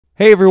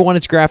Hey everyone,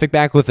 it's Graphic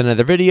back with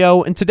another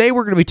video, and today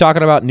we're going to be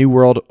talking about New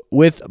World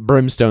with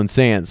Brimstone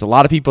Sands. A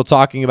lot of people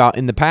talking about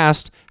in the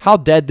past how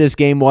dead this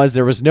game was.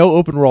 There was no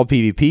open world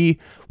PvP.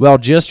 Well,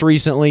 just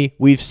recently,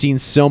 we've seen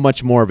so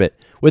much more of it.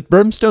 With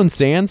Brimstone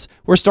Sands,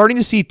 we're starting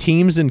to see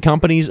teams and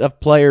companies of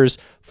players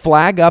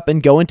flag up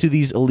and go into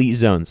these elite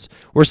zones.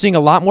 We're seeing a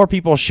lot more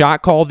people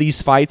shot call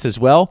these fights as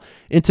well.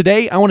 And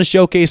today, I want to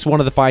showcase one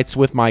of the fights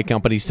with my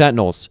company,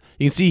 Sentinels.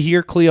 You can see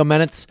here, Cleo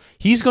Menitz.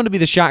 He's going to be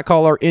the shot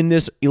caller in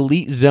this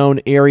elite zone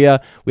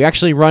area. We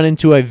actually run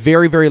into a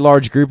very, very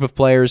large group of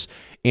players,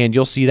 and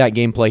you'll see that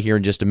gameplay here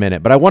in just a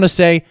minute. But I want to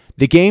say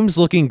the game's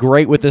looking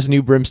great with this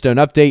new Brimstone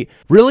update.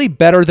 Really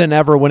better than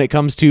ever when it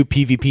comes to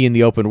PvP in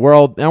the open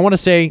world. And I want to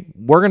say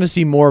we're going to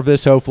see more of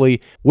this,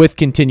 hopefully, with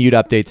continued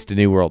updates to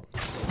New World.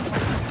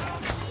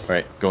 All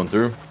right, going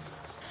through.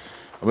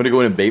 I'm going to go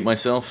in and bait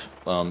myself.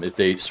 If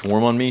they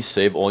swarm on me,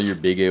 save all your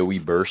big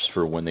AoE bursts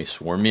for when they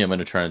swarm me. I'm going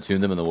to try and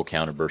tune them, and then we'll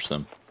counter burst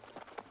them.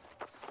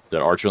 Is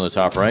that archer on the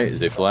top right?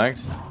 Is they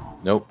flagged?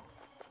 Nope.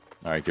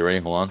 All right, get ready.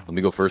 Hold on. Let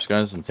me go first,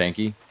 guys. I'm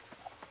tanky.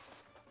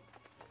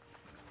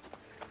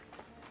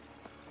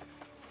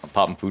 I'm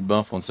popping food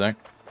buff. 1 sec.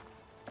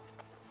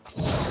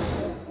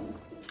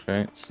 Okay,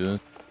 let's do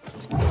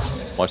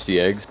this. Watch the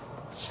eggs.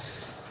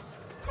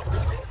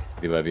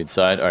 Levi be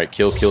inside. All right,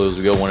 kill as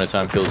we go. One at a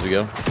time. Kill as we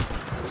go.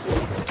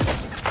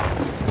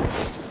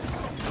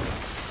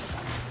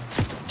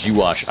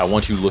 G-Wash, I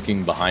want you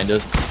looking behind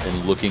us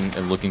and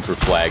looking for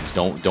flags.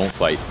 Don't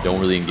fight.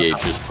 Don't really engage.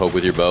 Just poke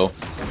with your bow.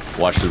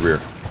 Watch the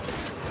rear.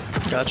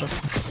 Gotcha.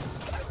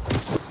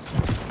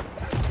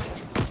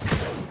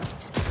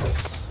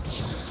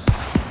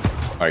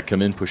 All right,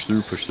 come in. Push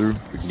through. Push through.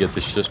 We can get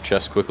this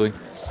chest quickly.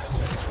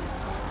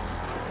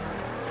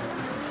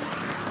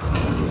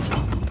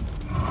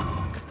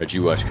 All right,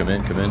 G-Wash, come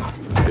in.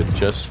 Get the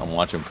chest. I'm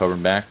watching. I'm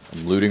covering back.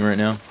 I'm looting right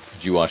now.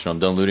 G-Wash, when I'm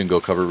done looting, go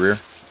cover rear.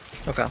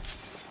 Okay.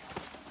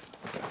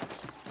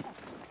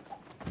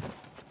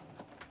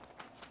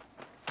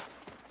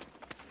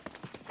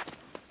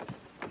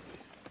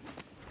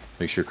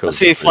 Make sure code. I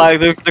see a flag.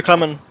 They're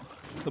coming.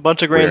 A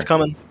bunch of grains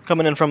coming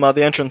in from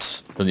the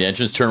entrance. From the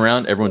entrance, turn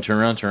around. Everyone turn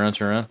around.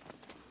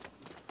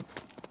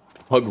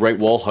 Hug right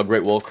wall.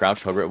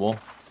 Crouch. Hug right wall.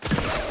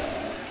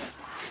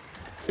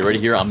 Get ready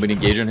here. I'm gonna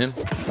engage on him.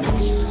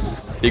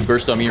 Big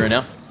burst on me right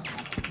now.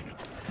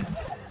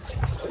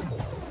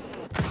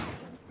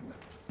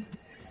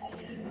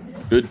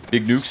 Good.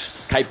 Big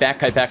nukes. Kite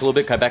back a little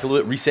bit.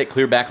 Reset,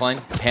 clear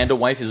backline. Panda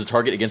wife is a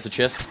target against the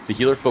chest. The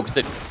healer, focus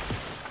it.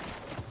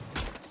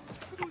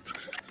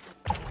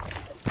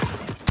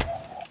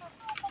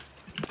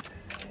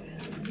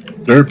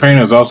 Dirt Pain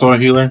is also a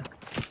healer.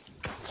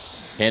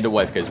 Panda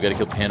wife, guys. We gotta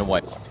kill Panda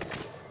wife.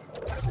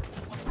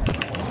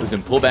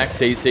 Listen, pull back.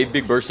 Save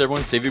big burst,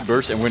 everyone. Save big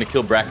burst, and we're gonna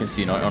kill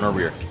Brackenstein on our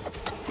rear.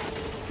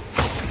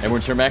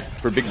 Everyone turn back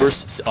for big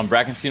bursts on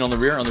Brackenstein on the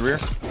rear.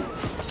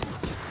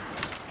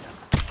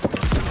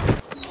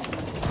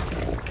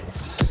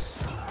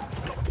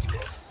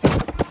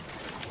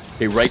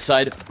 Okay, right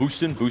side,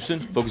 boosting.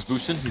 Focus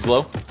boosting. He's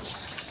low.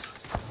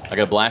 I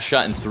got a blast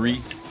shot in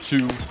 3,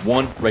 2,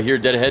 1. Right here,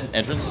 dead ahead,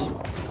 entrance.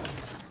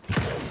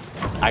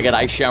 I got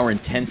ice shower in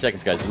 10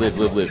 seconds, guys. Live.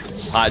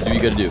 Hot, do what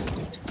you gotta do.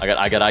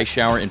 I got ice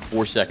shower in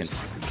 4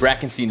 seconds.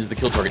 Brackenstein is the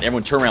kill target.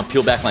 Everyone turn around,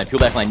 peel back line.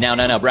 Now.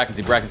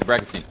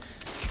 Brackenstein.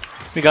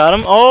 We got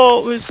him.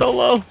 Oh, he's so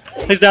low.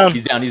 He's down.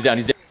 He's down.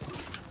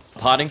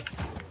 Potting.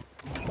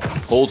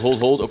 Hold.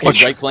 Okay,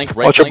 right flank.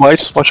 Watch your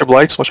blights.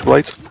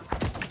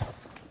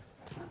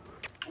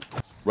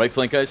 Right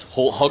flank, guys.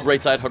 Hug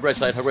right side for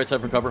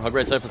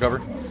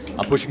cover.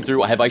 I'm pushing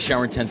through. I have ice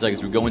shower in 10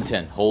 seconds. We go in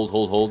 10. Hold.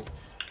 Hold,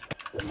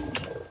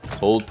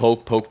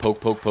 poke.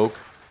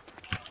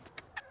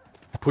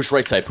 Push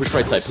right side.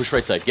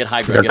 Get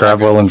high ground. Grab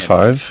well in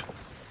 5.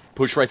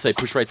 Push right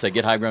side.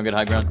 Get high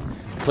ground.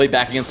 Play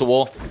back against the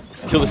wall.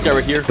 Kill this guy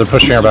right here. They're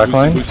pushing our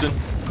backline. Boosting.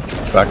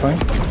 Backline.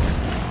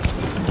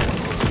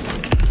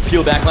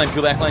 Peel backline.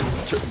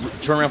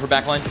 Turn around for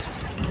backline.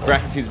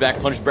 Brackenstein's back.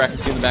 Punish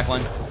Brackenstein in the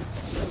backline.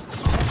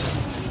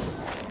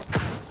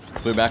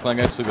 Clear backline,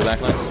 guys. Clear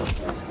backline.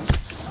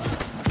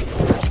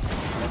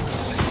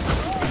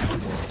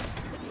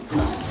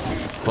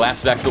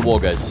 Collapse back to the wall,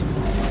 guys.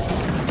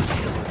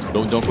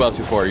 Don't go out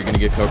too far. You're gonna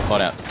get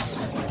caught out.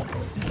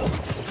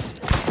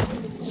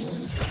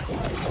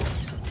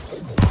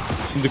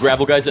 In the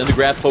gravel, guys. In the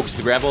grab. Focus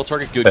the grab all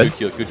target. Good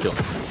kill.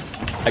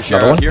 I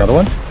shower out here. Another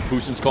one.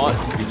 Boosting's caught.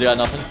 He's got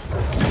nothing.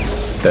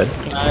 Dead.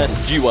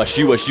 Nice. G-Wash.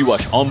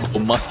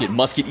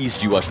 Musket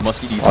east, G-Wash.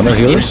 Musket east. On their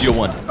healers?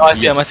 1. Oh, I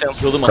see him.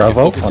 Kill the musket.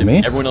 Bravo, Focus on him.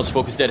 me. Everyone else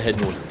focus dead ahead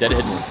north.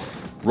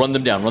 Run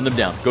them down.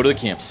 Go to the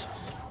camps.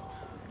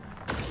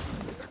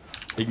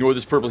 Ignore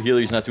this purple healer.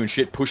 He's not doing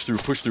shit. Push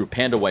through.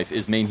 Panda wife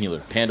is main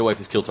healer. Panda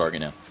wife is kill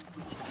target now.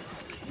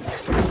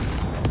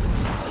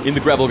 In the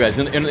gravel, guys.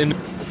 In the...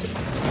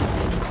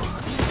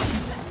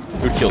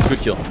 Good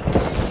kill.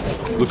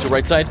 Look to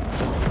right side.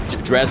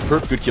 Draz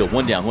perp. Good kill.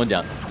 One down.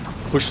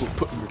 Push.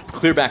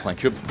 Clear backline.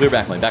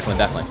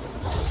 Backline.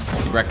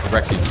 See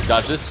Brexy.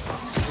 Dodge this.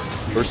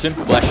 Burst him.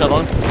 Blast shot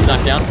on him. He's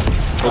knocked down.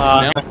 Focus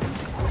now.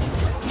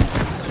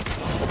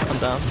 I'm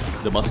down.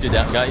 The musket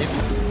down, got you.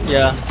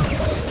 Yeah.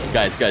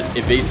 Guys,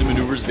 evasive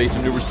maneuvers,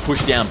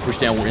 push down.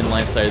 We're in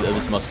line side of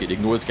this musket.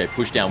 Ignore this guy,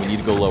 push down. We need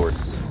to go lower.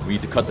 We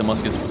need to cut the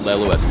muskets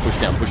LOS. Push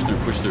down, push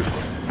through.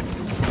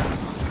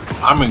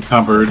 I'm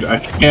encumbered. I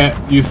can't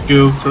use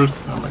skills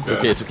first. Oh my god.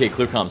 Okay, it's okay.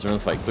 Clear comms. We're in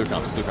the fight. Clear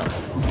comms.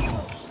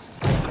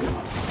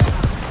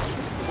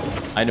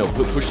 I know.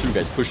 Push through,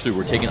 guys. Push through.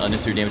 We're taking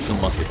unnecessary damage from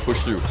the musket.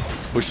 Push through.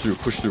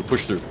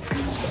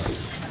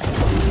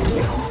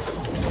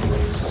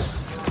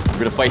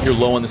 We're gonna fight here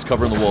low on this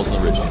cover on the walls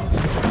on the ridge.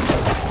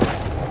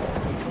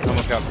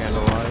 Almost got Panda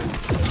alive.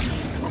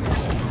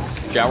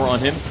 Shower on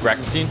him.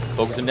 Brackenstein.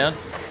 Focus him down.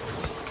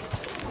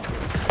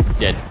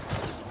 Dead.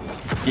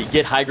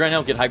 Get high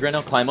ground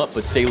now. Climb up,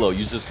 but stay low.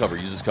 Use this cover.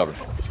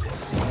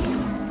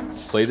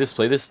 Play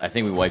this. I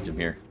think we wiped him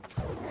here.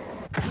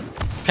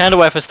 Panda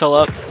wife is still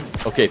up.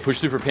 Okay, push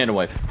through for Panda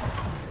Wife. Yeah,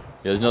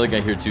 there's another guy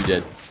here too,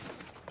 dead.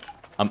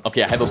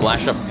 Okay, I have a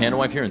blast shot for Panda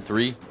Wife here in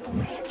 3,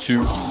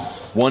 2,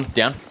 1,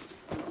 down.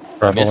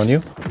 Gravel on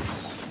you.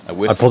 I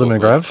whiffed. I pulled him in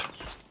grav.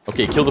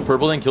 Okay, kill the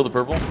purple then, kill the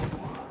purple.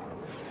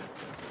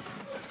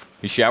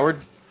 He showered.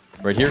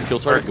 Right here, kill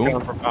target, boom.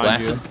 Coming from behind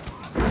Blast you. him.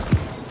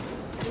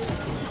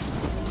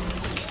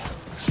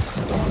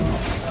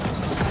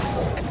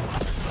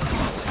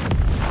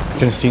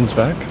 Kinstein's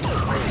back.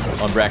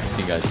 On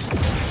Brackenstein, guys.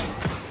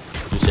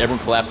 Just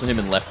everyone collapse on him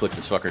and left click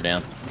this fucker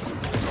down.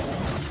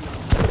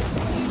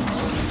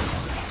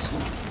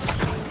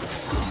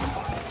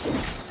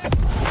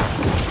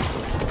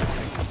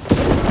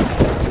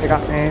 They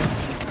got me.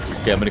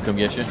 Okay, I'm gonna come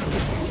get you.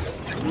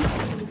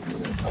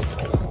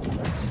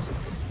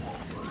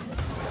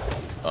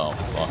 Oh,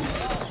 fuck.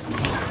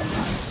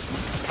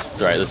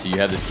 It's alright, listen, you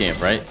have this camp,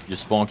 right?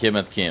 Just spawn camp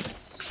at the camp.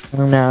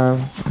 No,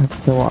 it's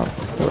still on.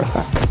 So we're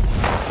back.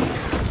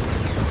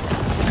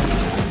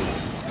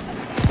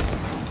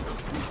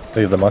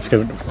 The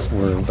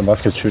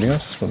musket's shooting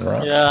us from the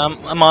rocks. Yeah,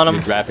 I'm on Your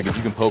him. graphic, if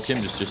you can poke him,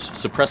 just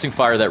suppressing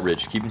fire that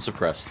ridge. Keep him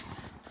suppressed.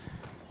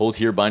 Hold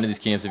here, bind to these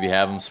camps if you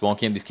have them. Spawn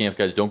camp these camp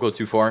guys. Don't go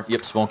too far.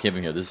 Yep, spawn camp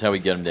him here. This is how we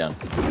get him down.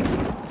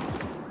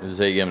 This is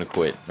how you get him to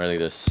quit. Right like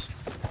this.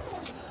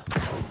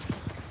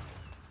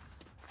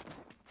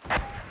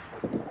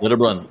 Let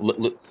him run.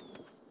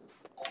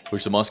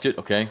 Push the musket.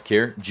 Okay,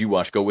 care.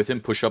 G-Wash, go with him.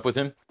 Push up with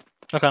him.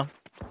 Okay.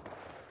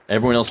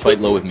 Everyone else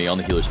fight low with me on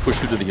the healers. Push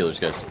through to the healers,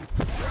 guys.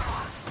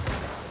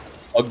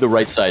 Hug the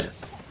right side.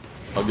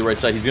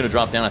 He's gonna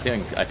drop down. I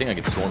think I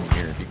can swarm him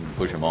here if you can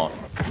push him off.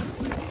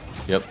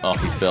 Yep. Oh,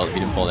 he fell. He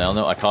didn't fall down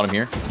though. I caught him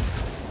here.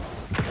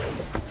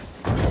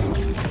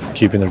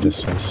 Keeping their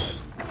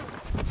distance.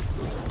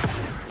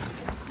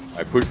 All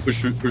right, push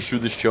through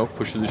this choke.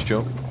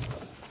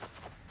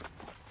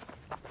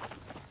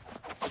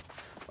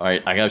 All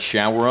right, I got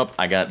shower up.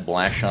 I got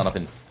blast shot up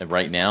in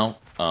right now.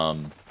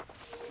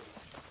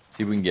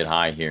 See if we can get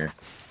high here.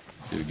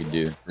 See what we can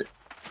do.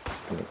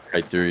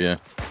 Right through you.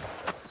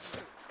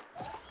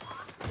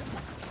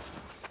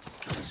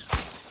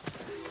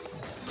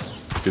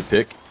 Good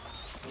pick.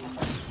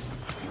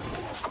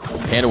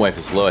 Panda wife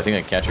is low. I think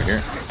I can catch her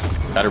here.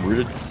 Got her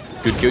rooted.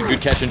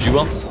 Good catch on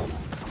Jewel.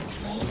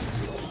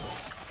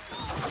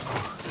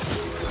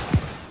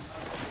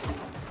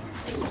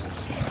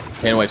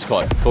 Panda wife's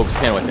caught. Focus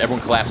Panda wife.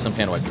 Everyone collapse on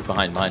Panda wife.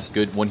 Behind.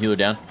 Good. One healer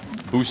down.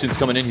 Boostin's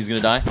coming in. He's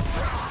gonna die.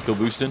 Kill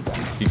Boostin.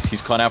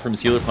 He's caught out from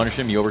his healer. Punish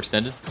him. He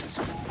overextended.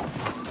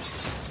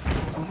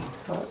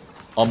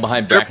 I'm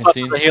behind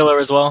Brackenstein. The healer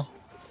as well.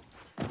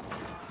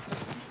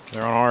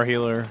 They're on our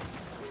healer.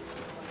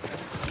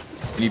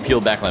 We need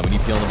peel backline. We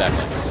need peel in the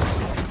backline.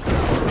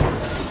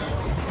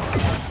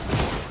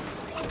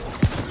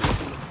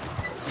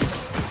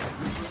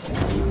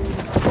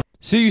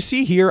 So you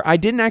see here, I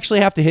didn't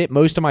actually have to hit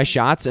most of my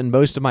shots and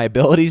most of my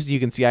abilities. You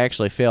can see I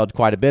actually failed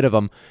quite a bit of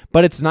them.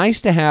 But it's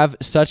nice to have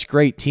such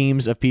great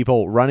teams of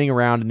people running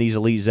around in these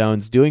elite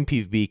zones doing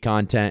PvP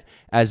content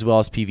as well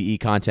as PvE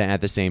content at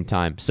the same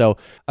time. So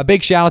a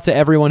big shout out to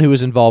everyone who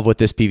was involved with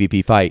this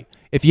PvP fight.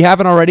 If you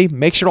haven't already,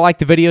 make sure to like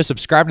the video,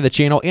 subscribe to the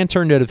channel, and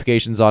turn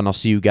notifications on. I'll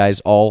see you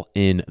guys all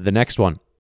in the next one.